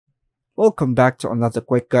Welcome back to another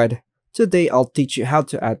quick guide. Today I'll teach you how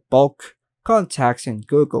to add bulk contacts in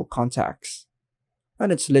Google Contacts.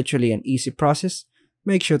 And it's literally an easy process.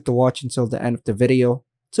 Make sure to watch until the end of the video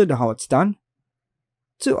to know how it's done.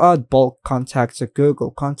 To add bulk contacts to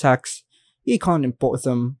Google Contacts, you can import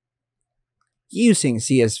them using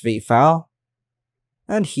CSV file.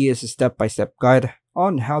 And here's a step-by-step guide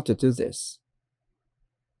on how to do this.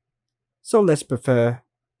 So let's prepare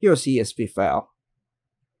your CSV file.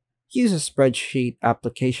 Use a spreadsheet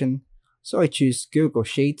application, so I choose Google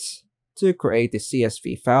Sheets to create the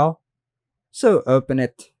CSV file. So open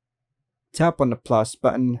it, tap on the plus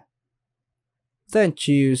button, then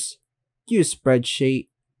choose Use Spreadsheet,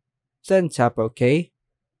 then tap OK.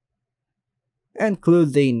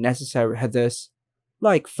 Include the necessary headers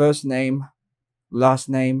like first name, last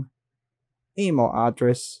name, email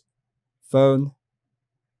address, phone,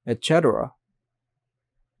 etc.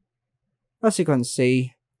 As you can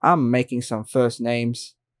see, I'm making some first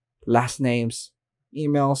names, last names,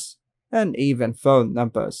 emails, and even phone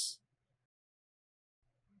numbers.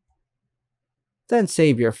 Then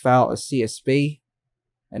save your file as CSV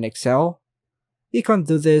in Excel. You can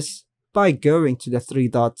do this by going to the three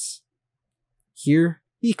dots. Here,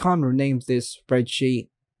 you can rename this spreadsheet.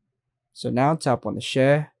 So now tap on the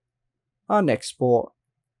Share, on Export,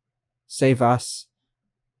 Save As,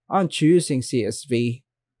 on choosing CSV,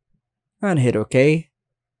 and hit OK.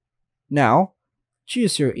 Now,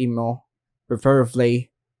 choose your email,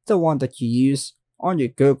 preferably the one that you use on your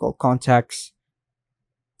Google Contacts.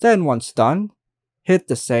 Then once done, hit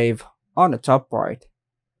the Save on the top right.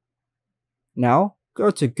 Now,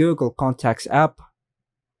 go to Google Contacts app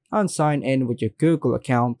and sign in with your Google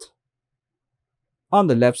account. On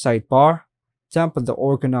the left sidebar, tap on the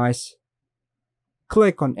Organize.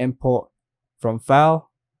 Click on Import from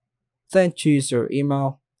File, then choose your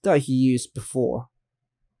email that you used before.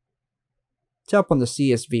 Tap on the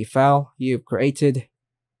CSV file you've created,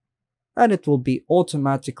 and it will be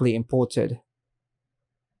automatically imported.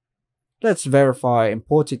 Let's verify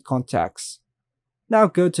imported contacts. Now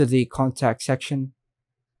go to the Contact section.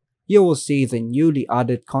 You will see the newly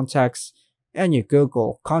added contacts and your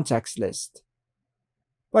Google Contacts list.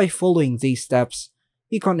 By following these steps,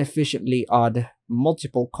 you can efficiently add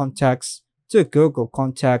multiple contacts to Google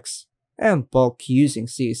Contacts and bulk using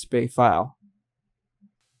CSV file.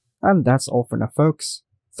 And that's all for now, folks.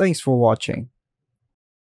 Thanks for watching.